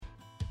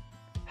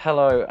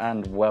Hello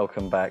and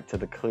welcome back to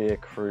the Clear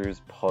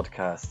Cruise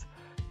podcast.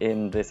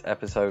 In this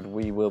episode,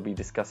 we will be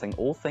discussing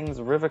all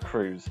things river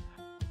cruise.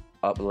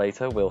 Up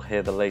later, we'll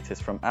hear the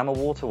latest from AMA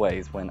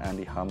Waterways when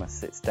Andy Hummer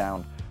sits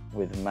down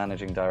with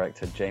Managing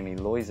Director Jamie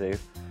Loiseau.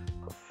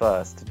 But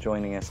first,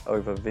 joining us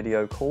over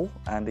video call,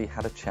 Andy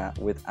had a chat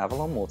with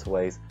Avalon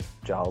Waterways'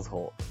 Giles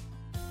Hawke.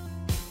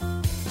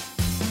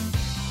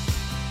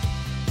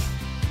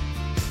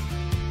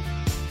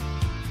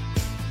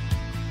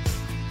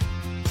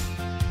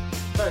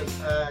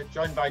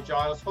 Joined by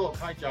Giles Hawke.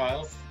 Hi,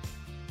 Giles.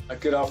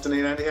 Good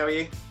afternoon, Andy. How are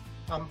you?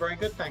 I'm very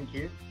good, thank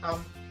you.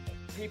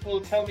 People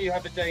tell me you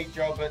have a day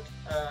job at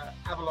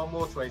Avalon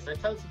Waterways. So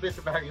tell us a bit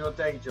about your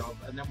day job,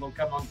 and then we'll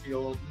come on to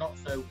your not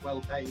so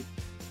well-paid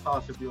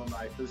part of your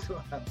life as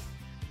well.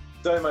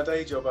 So in my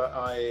day job,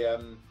 I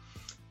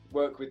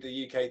work with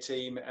the UK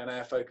team, and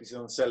our focus is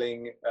on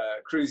selling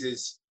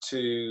cruises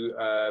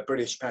to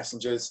British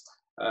passengers,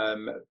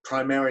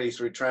 primarily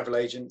through travel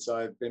agents.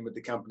 I've been with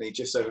the company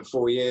just over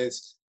 4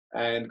 years.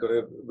 And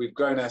we've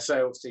grown our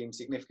sales team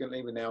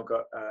significantly. We've now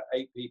got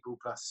 8 people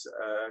plus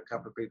a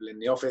couple of people in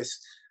the office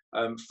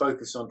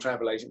focused on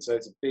travel agents. So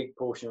it's a big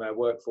portion of our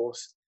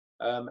workforce.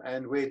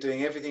 And we're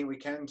doing everything we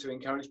can to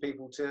encourage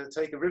people to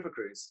take a river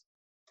cruise.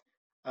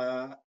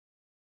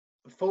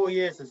 4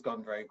 years has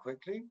gone very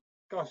quickly.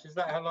 Gosh, is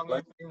that how long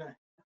you've been there?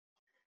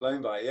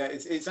 Blown by, yeah.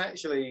 It's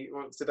actually,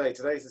 what's today?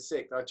 Today's the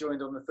 6th. I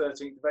joined on the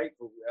 13th of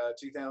April,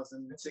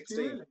 2016.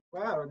 Really?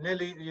 Wow,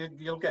 nearly,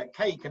 you'll get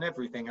cake and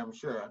everything, I'm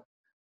sure.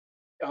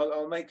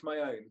 I'll make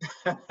my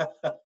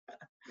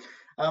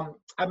own.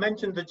 I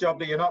mentioned the job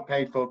that you're not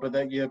paid for, but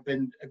that you've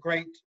been a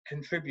great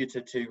contributor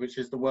to, which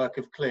is the work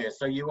of Clear.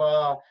 So you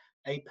are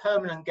a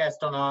permanent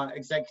guest on our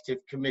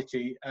executive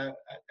committee,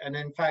 and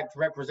in fact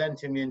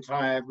representing the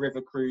entire river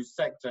cruise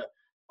sector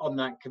on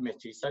that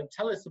committee. So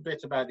tell us a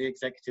bit about the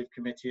executive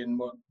committee and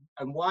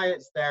why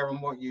it's there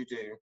and what you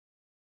do.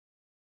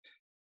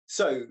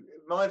 So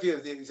my view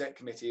of the exec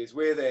committee is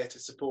we're there to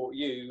support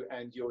you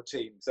and your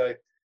team. So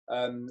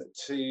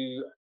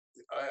to,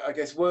 I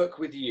guess, work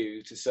with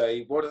you to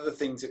say, what are the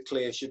things that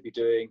Clear should be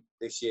doing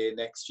this year,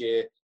 next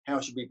year?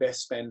 How should we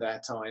best spend our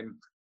time?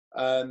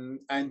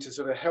 And to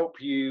sort of help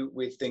you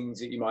with things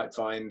that you might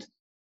find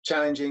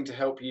challenging, to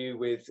help you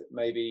with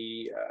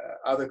maybe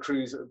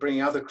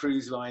bringing other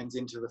cruise lines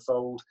into the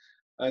fold,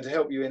 and to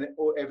help you in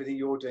everything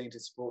you're doing to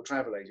support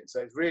travel agents. So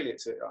it's really,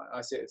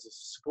 I see it as a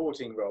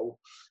supporting role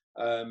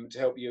to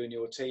help you and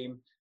your team.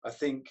 I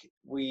think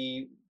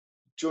we've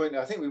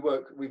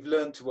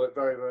learned to work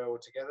very, very well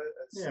together.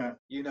 As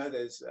you know,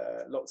 there's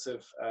lots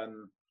of,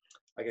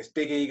 I guess,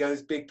 big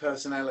egos, big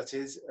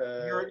personalities.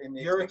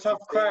 You're a tough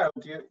crowd.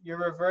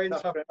 You're a very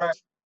tough crowd.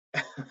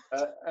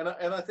 And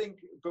I think,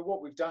 but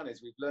what we've done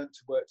is we've learned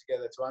to work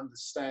together to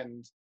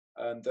understand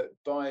that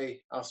by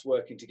us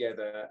working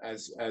together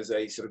as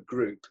a sort of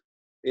group,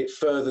 it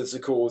furthers the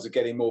cause of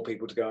getting more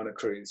people to go on a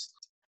cruise.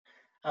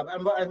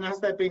 And has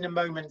there been a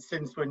moment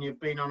since when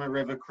you've been on a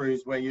river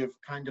cruise where you've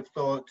kind of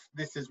thought,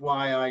 this is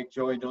why I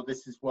joined, or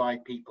this is why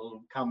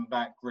people come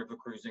back river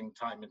cruising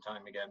time and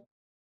time again?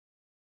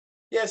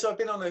 Yeah, so I've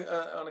been on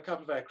a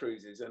couple of our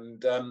cruises,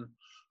 and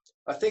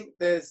I think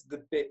there's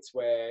the bits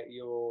where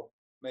you're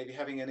maybe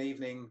having an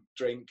evening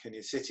drink and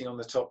you're sitting on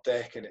the top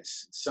deck and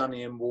it's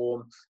sunny and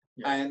warm.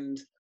 Yeah. And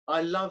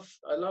I love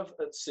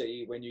at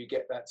sea when you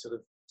get that sort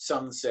of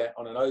sunset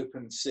on an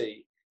open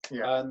sea.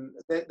 Yeah.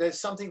 There's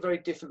something very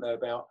different though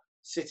about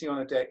sitting on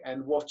a deck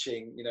and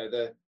watching,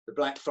 the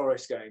Black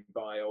Forest going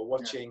by, or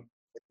watching,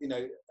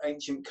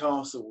 ancient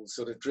castles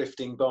sort of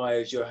drifting by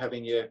as you're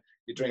having your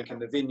drink in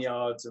the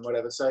vineyards and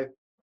whatever. So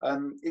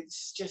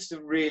it's just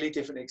a really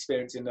different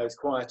experience in those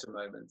quieter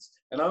moments.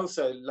 And I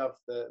also love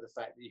the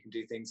fact that you can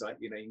do things like,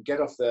 you can get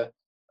off the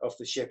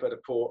ship at a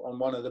port on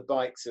one of the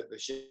bikes that the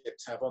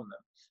ships have on them.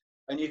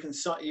 And you can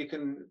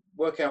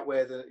work out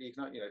where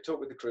talk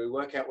with the crew,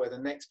 work out where the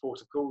next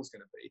port of call is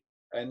going to be,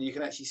 and you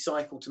can actually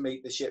cycle to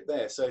meet the ship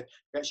there. So you're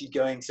actually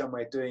going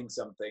somewhere, doing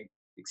something,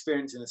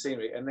 experiencing the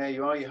scenery, and there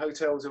you are. Your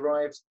hotel's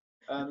arrived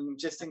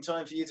just in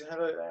time for you to have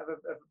a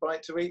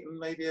bite to eat and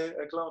maybe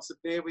a glass of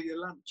beer with your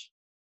lunch.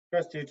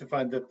 Trust you to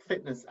find the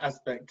fitness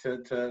aspect to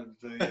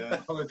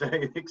the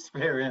holiday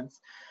experience.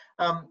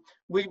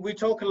 We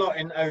talk a lot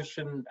in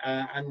ocean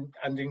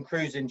and in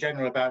cruise in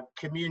general about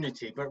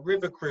community, but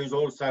river cruise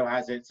also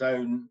has its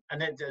own,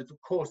 and it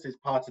of course is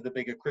part of the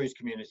bigger cruise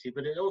community,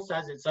 but it also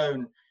has its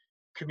own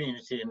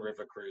community in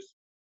river cruise.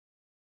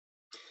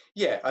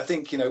 Yeah, I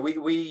think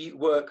we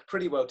work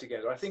pretty well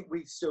together. I think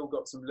we've still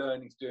got some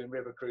learning to do in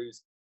river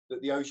cruise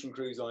that the ocean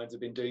cruise lines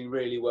have been doing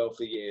really well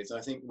for years.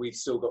 I think we've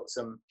still got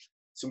some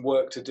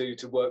work to do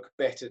to work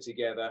better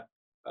together.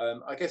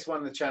 I guess one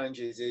of the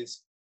challenges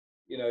is,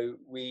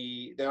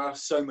 there are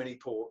so many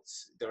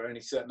ports. There are only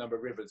a certain number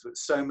of rivers, but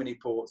so many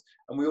ports,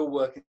 and we all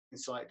work in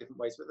slightly different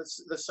ways. But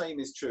the same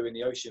is true in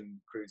the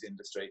ocean cruise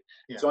industry.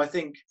 Yeah. So I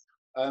think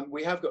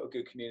we have got a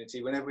good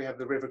community. Whenever we have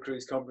the river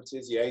cruise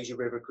conferences, the Asia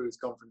River Cruise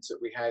Conference that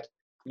we had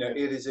You know,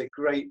 it is a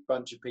great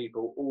bunch of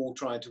people all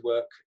trying to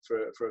work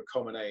for a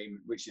common aim,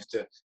 which is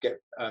to get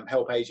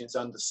help agents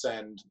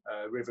understand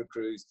river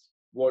cruise,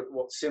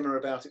 what's similar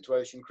about it to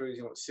ocean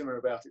cruising, what's similar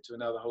about it to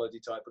another holiday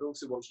type, but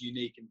also what's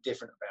unique and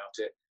different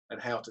about it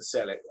and how to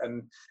sell it.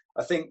 And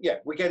I think, yeah,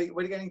 we're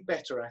getting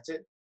better at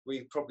it.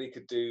 We probably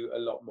could do a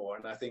lot more.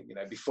 And I think, you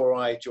know, before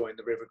I joined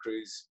the river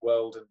cruise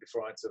world and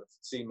before I'd sort of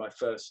seen my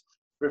first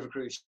river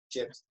cruise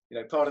ships, you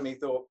know, part of me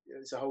thought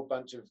it's a whole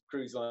bunch of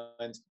cruise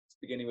lines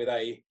beginning with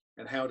A,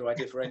 and how do I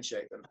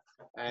differentiate them?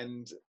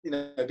 And, you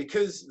know,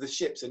 because the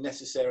ships are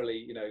necessarily,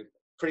 you know,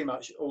 pretty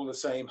much all the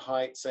same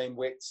height, same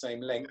width,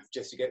 same length,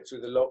 just to get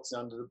through the locks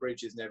under the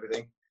bridges and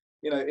everything,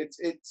 you know,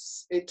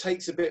 it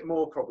takes a bit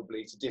more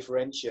probably to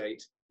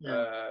differentiate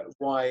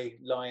why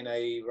line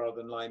A rather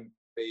than line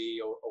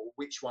B, or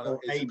which one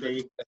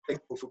is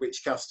applicable for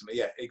which customer.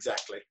 Yeah,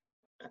 exactly.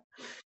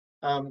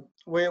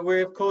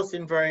 We're of course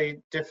in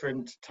very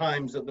different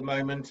times at the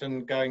moment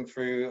and going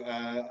through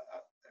a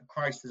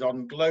crisis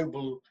on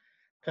global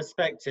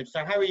perspective.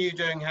 So how are you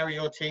doing? How are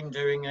your team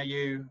doing? Are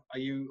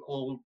you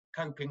all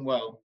coping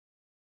well?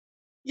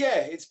 Yeah,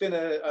 it's been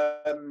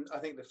I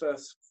think the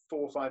first 4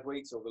 or 5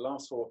 weeks, or the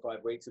last 4 or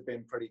 5 weeks, have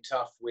been pretty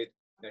tough with,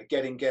 you know,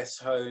 getting guests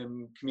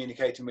home,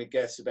 communicating with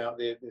guests about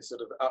the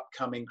sort of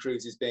upcoming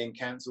cruises being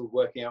cancelled,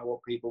 working out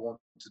what people want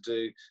to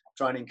do,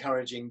 trying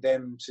encouraging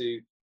them to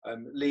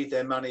leave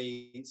their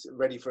money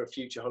ready for a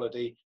future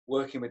holiday,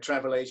 working with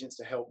travel agents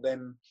to help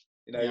them,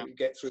 you know,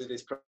 get through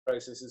this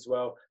process as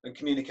well, and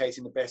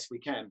communicating the best we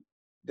can.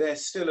 There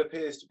still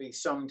appears to be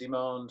some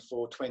demand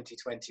for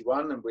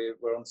 2021, and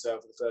we're on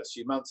sale for the first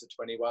few months of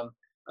 21.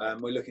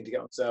 We're looking to get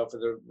on sale for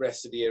the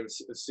rest of the year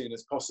as soon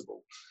as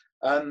possible.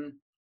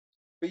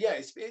 But yeah,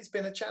 it's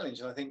been a challenge,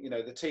 and I think, you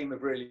know, the team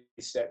have really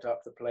stepped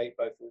up the plate,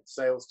 both the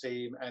sales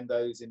team and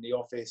those in the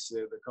office,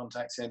 the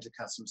contact centre,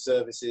 customer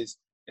services,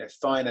 you know,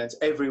 finance.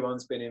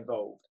 Everyone's been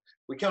involved.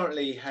 We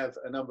currently have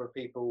a number of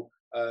people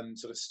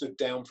sort of stood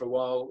down for a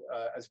while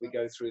as we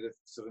go through the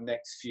sort of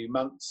next few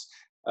months.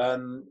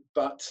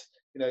 But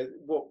you know,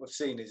 what we've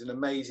seen is an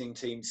amazing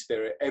team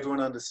spirit. Everyone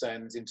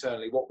understands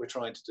internally what we're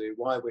trying to do,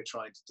 why we're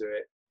trying to do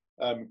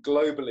it.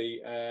 Globally,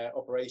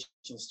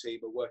 operations team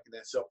are working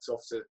their socks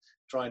off to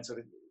try and sort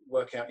of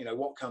work out, you know,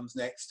 what comes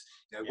next.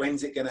 You know,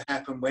 when's it going to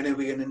happen? When are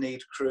we going to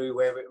need crew?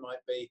 Wherever it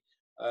might be.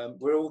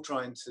 We're all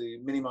trying to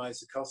minimise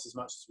the cost as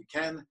much as we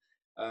can,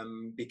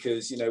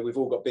 because, you know, we've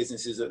all got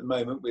businesses at the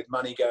moment with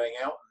money going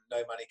out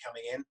and no money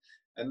coming in.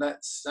 And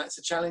that's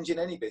a challenge in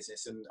any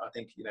business, and I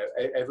think, you know,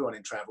 everyone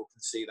in travel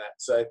can see that.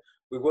 So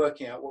we're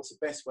working out what's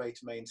the best way to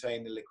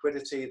maintain the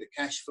liquidity, the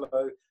cash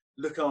flow,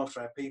 look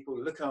after our people,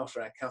 look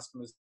after our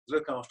customers,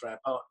 look after our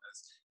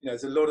partners. You know,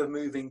 there's a lot of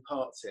moving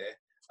parts here,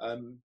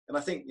 and I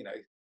think, you know,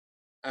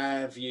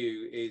 our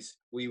view is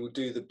we will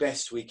do the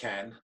best we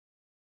can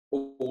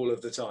all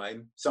of the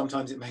time.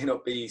 Sometimes it may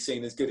not be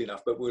seen as good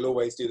enough, but we'll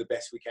always do the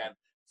best we can,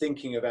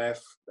 thinking of our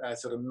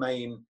sort of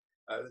main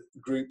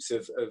groups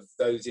of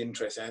those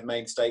interests, our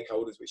main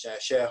stakeholders, which are our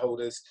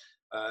shareholders,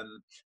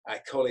 our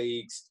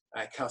colleagues,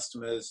 our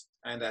customers,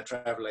 and our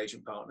travel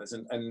agent partners.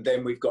 And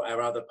then we've got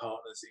our other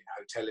partners,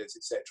 hoteliers,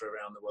 etc.,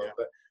 around the world.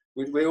 But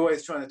we're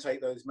always trying to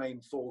take those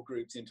main 4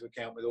 groups into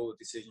account with all the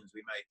decisions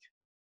we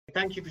make.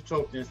 Thank you for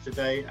talking to us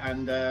today,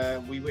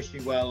 and we wish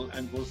you well,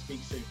 and we'll speak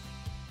soon.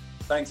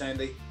 Thanks,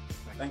 Andy.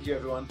 Thank you,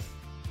 everyone.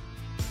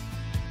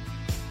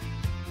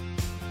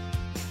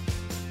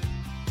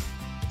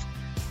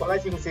 Well,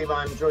 as you can see,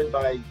 I'm joined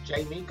by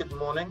Jamie. Good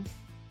morning.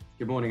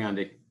 Good morning,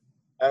 Andy.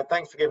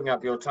 Thanks for giving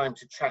up your time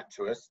to chat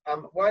to us.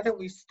 Why don't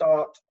we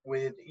start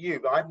with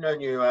you? I've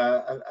known you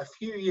a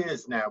few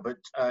years now, but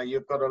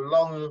you've got a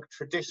long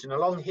tradition, a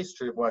long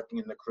history of working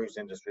in the cruise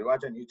industry. Why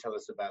don't you tell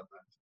us about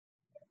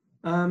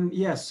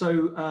that?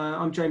 So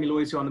I'm Jamie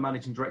Loisy. I'm the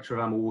Managing Director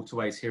of AMA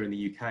Waterways here in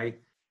the UK.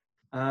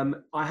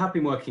 I have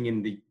been working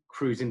in the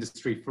cruise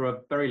industry for a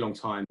very long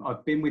time.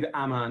 I've been with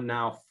AMA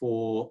now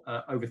for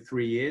over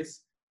 3 years.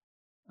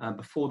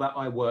 Before that,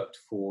 I worked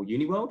for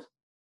Uniworld.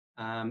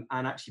 And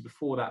actually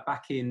before that,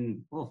 back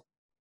in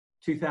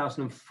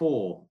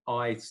 2004,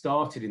 I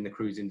started in the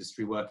cruise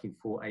industry working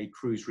for a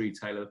cruise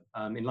retailer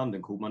in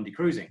London called Monday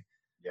Cruising.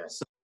 Yes.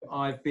 So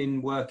I've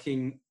been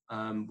working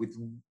with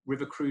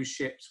river cruise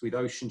ships, with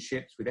ocean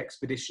ships, with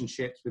expedition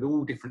ships, with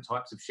all different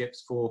types of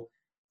ships for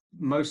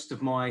most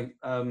of my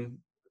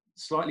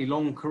slightly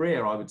long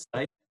career, I would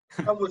say.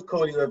 I would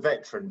call you a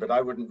veteran, but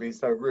I wouldn't be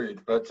so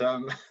rude. But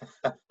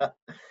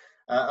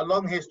a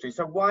long history.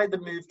 So why the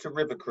move to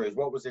river cruise?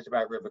 What was it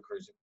about river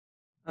cruising?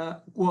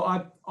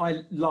 Well,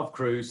 I love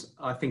cruise.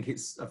 I think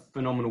it's a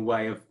phenomenal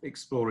way of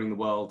exploring the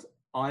world.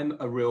 I'm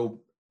a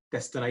real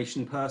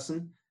destination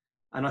person.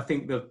 And I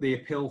think that the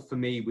appeal for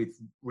me with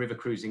river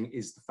cruising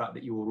is the fact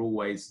that you are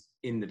always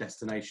in the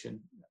destination.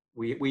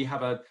 We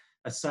have a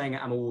saying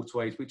at AMA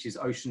Waterways, which is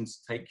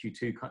oceans take you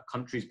to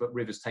countries, but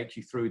rivers take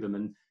you through them.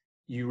 And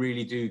you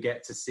really do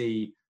get to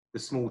see the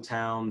small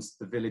towns,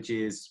 the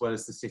villages, as well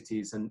as the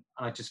cities. And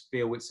I just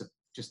feel it's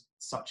just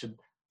such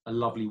a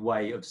lovely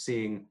way of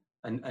seeing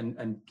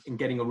and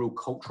getting a real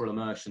cultural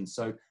immersion.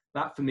 So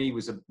that for me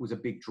was a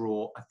big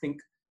draw. I think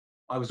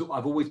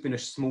I've always been a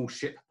small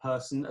ship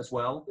person as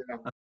well, Yeah.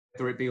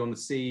 whether it be on the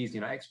seas,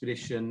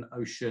 expedition,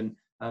 ocean,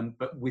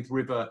 but with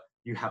river,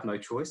 you have no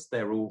choice.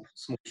 They're all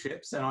small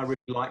ships. And I really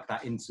like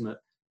that intimate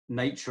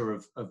nature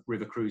of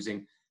river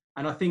cruising.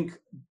 And I think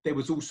there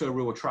was also a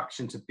real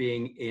attraction to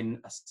being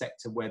in a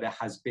sector where there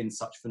has been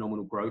such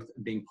phenomenal growth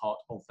and being part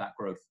of that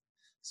growth.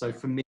 So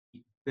for me,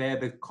 they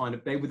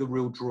were the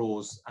real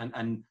draws,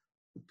 and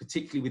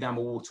particularly with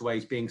AMA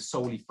Waterways being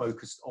solely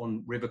focused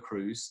on river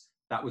cruise,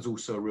 that was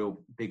also a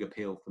real big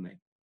appeal for me.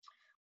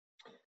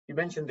 You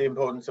mentioned the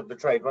importance of the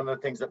trade. One of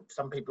the things that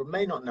some people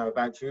may not know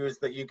about you is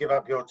that you give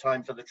up your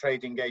time for the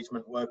Trade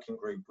Engagement Working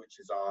Group, which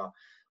is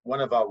one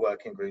of our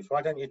working groups.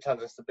 Why don't you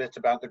tell us a bit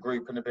about the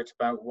group and a bit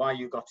about why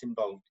you got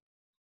involved?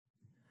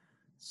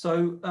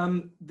 So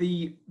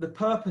the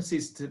purpose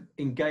is to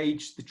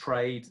engage the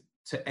trade,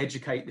 to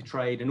educate the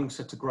trade, and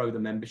also to grow the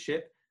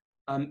membership.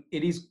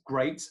 It is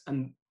great,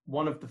 and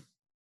one of the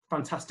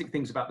fantastic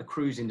things about the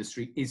cruise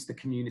industry is the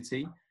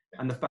community,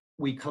 and the fact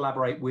we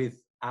collaborate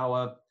with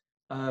our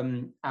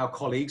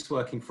colleagues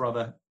working for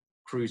other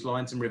cruise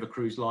lines and river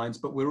cruise lines,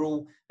 but we're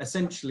all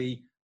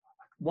essentially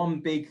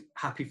one big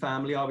happy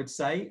family, I would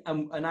say,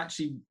 and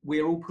actually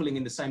we're all pulling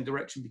in the same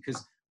direction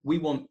because we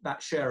want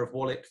that share of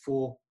wallet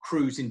for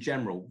cruise in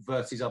general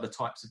versus other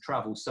types of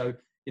travel. So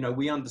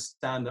we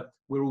understand that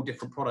we're all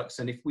different products,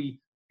 and if we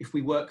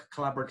work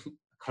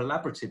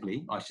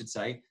collaboratively, I should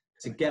say,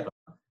 together,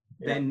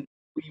 then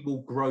we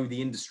will grow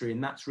the industry,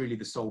 and that's really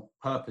the sole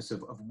purpose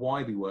of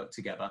why we work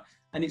together.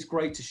 And it's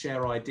great to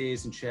share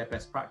ideas and share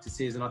best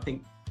practices, and I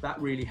think that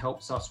really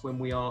helps us when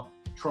we are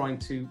trying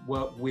to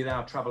work with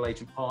our travel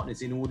agent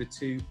partners in order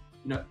to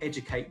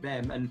educate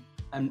them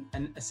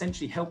and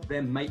essentially help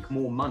them make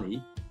more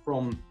money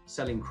from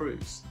selling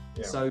cruise.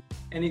 Yeah. So,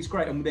 and it's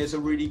great, and there's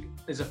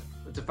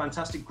a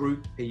fantastic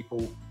group of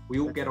people. We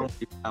all get on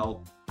really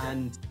well,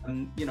 and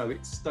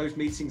those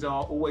meetings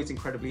are always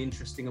incredibly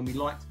interesting, and we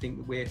like to think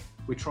that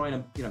we're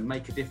trying to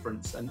make a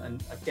difference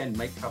and again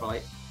make travel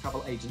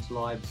agents'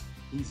 lives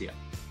easier.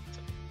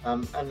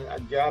 And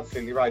you're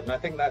absolutely right, and I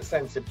think that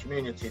sense of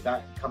community,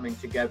 that coming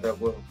together,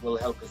 will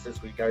help us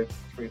as we go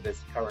through this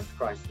current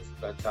crisis.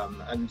 But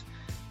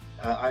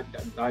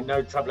I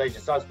know travel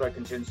agents I've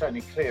spoken to, and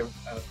certainly Clear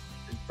is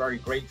very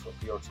grateful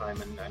for your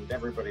time, and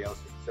everybody else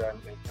has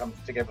come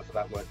together for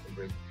that working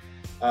group.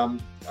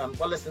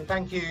 Well, listen,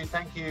 thank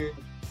you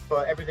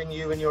for everything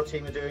you and your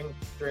team are doing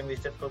during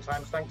these difficult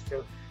times. Thanks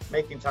for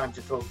making time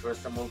to talk to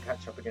us, and we'll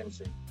catch up again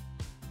soon.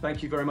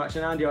 Thank you very much.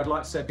 And Andy, I'd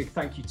like to say a big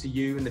thank you to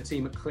you and the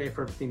team at Clear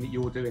for everything that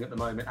you're doing at the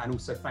moment. And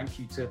also thank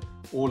you to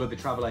all of the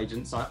travel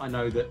agents. I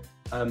know that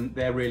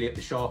they're really at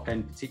the sharp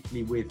end,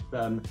 particularly with,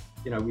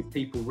 with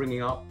people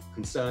ringing up,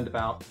 concerned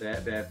about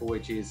their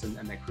voyages and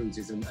their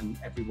cruises, and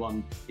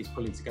everyone is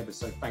pulling together.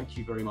 So thank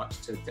you very much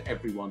to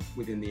everyone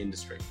within the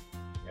industry.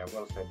 Yeah,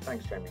 well said.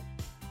 Thanks, Jamie.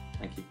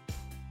 Thank you.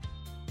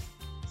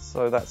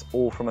 So that's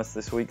all from us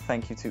this week.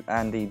 Thank you to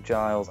Andy,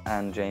 Giles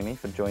and Jamie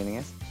for joining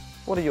us.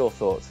 What are your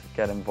thoughts?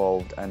 Get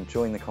involved and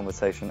join the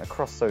conversation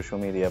across social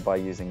media by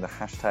using the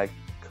hashtag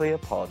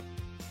ClearPod.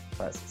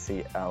 That's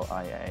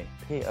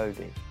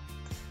CLIAPOD.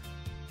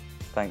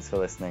 Thanks for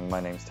listening.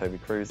 My name's Toby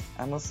Cruz,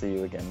 and we'll see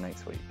you again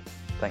next week.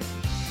 Thank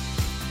you.